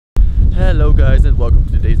Hello guys and welcome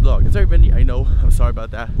to today's vlog. It's very windy, I know, I'm sorry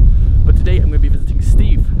about that. But today I'm going to be visiting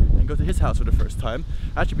Steve and go to his house for the first time.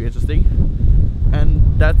 That should be interesting.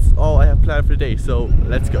 And that's all I have planned for today, so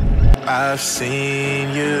let's go. I've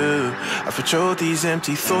seen you, I've patrolled these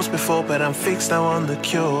empty thoughts before, but I'm fixed now on the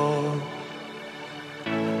cure.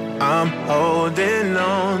 I'm holding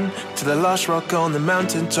on to the last rock on the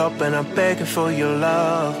mountaintop, and I'm begging for your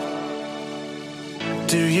love.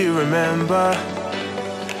 Do you remember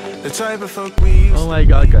the type of folk we used? Oh my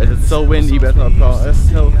god guys, it's so windy, but not promise.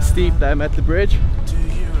 Tell Steve that I'm at the bridge.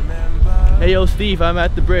 Hey yo Steve, I'm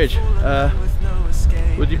at the bridge.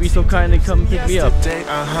 Would you be so kind and come pick me up? If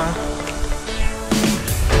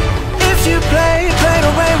you play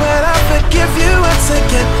the way when I forgive you once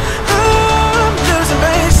again, I'm losing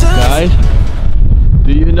patience. Guys,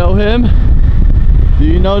 do you know him? Do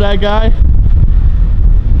you know that guy?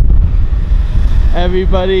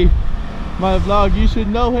 Everybody, my vlog, you should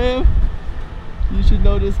know him. You should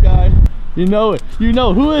know this guy. You know it. You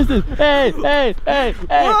know who is this? Hey, hey, hey,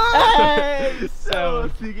 hey, hey! So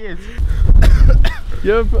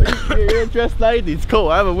you're dressed lightly. It's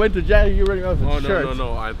cold. I have a winter jacket. You're running around with a shirt.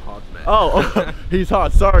 No, I'm hot, man. Oh, he's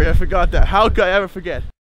hot. Sorry, I forgot that. How could I ever forget?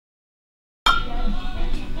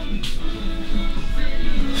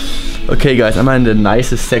 Okay, guys, I'm in the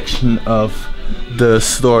nicest section of the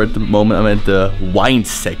store at the moment. I'm at the wine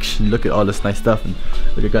section. Look at all this nice stuff, and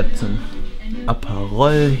look, I got some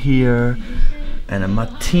Aperol here and a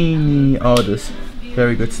martini. All this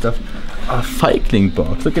very good stuff. A Feigling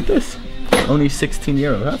box. Look at this. Only 16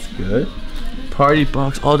 euro. That's good. Party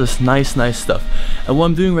box. All this nice stuff. And what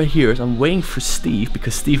I'm doing right here is I'm waiting for Steve,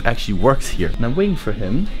 because Steve actually works here, and I'm waiting for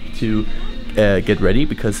him to get ready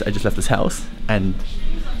because I just left his house and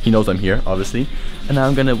he knows I'm here, obviously. And now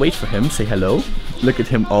I'm gonna wait for him, say hello, look at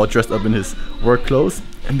him all dressed up in his work clothes,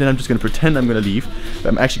 and then I'm just gonna pretend I'm gonna leave. But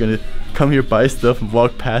I'm actually gonna come here, buy stuff, and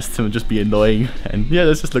walk past him and just be annoying. And yeah,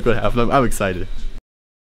 let's just look what happens. I'm excited.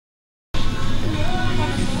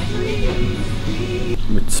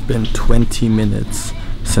 It's been 20 minutes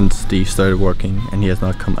since Steve started working, and he has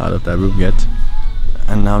not come out of that room yet.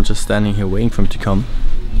 And now I'm just standing here waiting for him to come.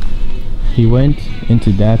 He went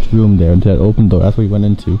into that room there, into that open door. That's what he went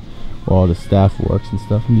into, where all the staff works and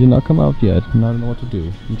stuff. And he did not come out yet. And I don't know what to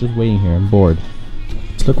do. I'm just waiting here. I'm bored.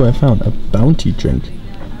 Just look what I found. A bounty drink.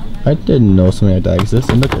 I didn't know something like that exists.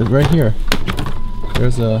 And look, it's right here.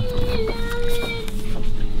 There's a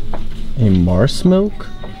Mars milk.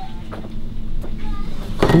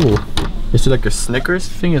 Cool. Is it like a Snickers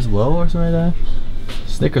thing as well or something like that?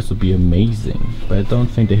 Snickers would be amazing, but I don't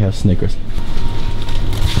think they have Snickers.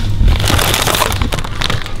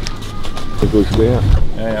 Wo schwer.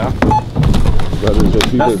 Ja, ja. Das ist ja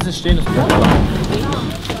viel. Lass es stehen, das bleibt.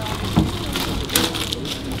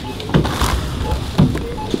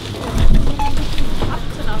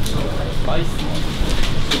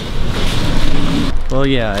 Well,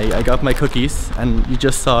 yeah, I got my cookies, and you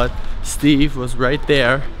just saw it. Steve was right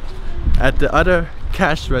there at the other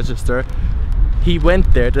cash register. He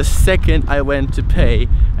went there the second I went to pay,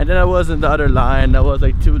 and then I was in the other line. I was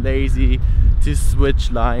like too lazy to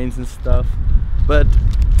switch lines and stuff. But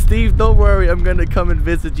Steve, don't worry, I'm gonna come and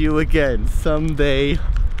visit you again someday.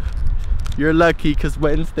 You're lucky, because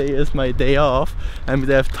Wednesday is my day off, and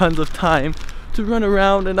I have tons of time to run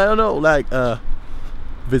around and I don't know, like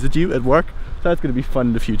visit you at work. That's gonna be fun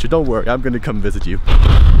in the future. Don't worry, I'm gonna come visit you.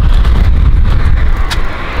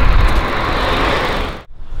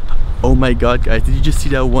 Oh my god guys, did you just see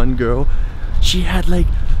that one girl? She had like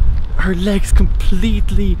her legs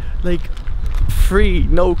completely like free,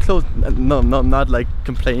 no clothes. No, not like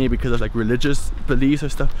complaining because of like religious beliefs or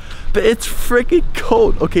stuff, but it's freaking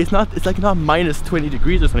cold. Okay, it's like not minus 20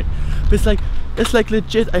 degrees or something, but it's like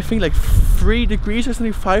legit, I think like 3 degrees or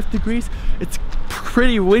something, 5 degrees. It's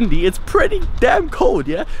pretty windy, it's pretty damn cold,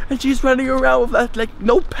 yeah. And she's running around with that, like,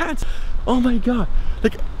 no pants. Oh my god,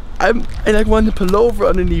 like I like want to pull over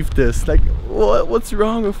underneath this. Like, what's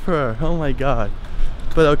wrong with her? Oh my god.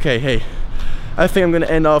 But okay, hey, I think I'm gonna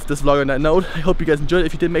end off this vlog on that note. I hope you guys enjoyed it.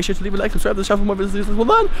 If you did, make sure to leave a like, subscribe to the channel for more videos. Well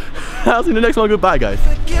done. I'll see you in the next one. Goodbye, guys.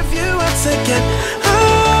 Forgive you once again.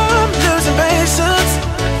 I'm losing patience,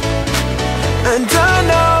 and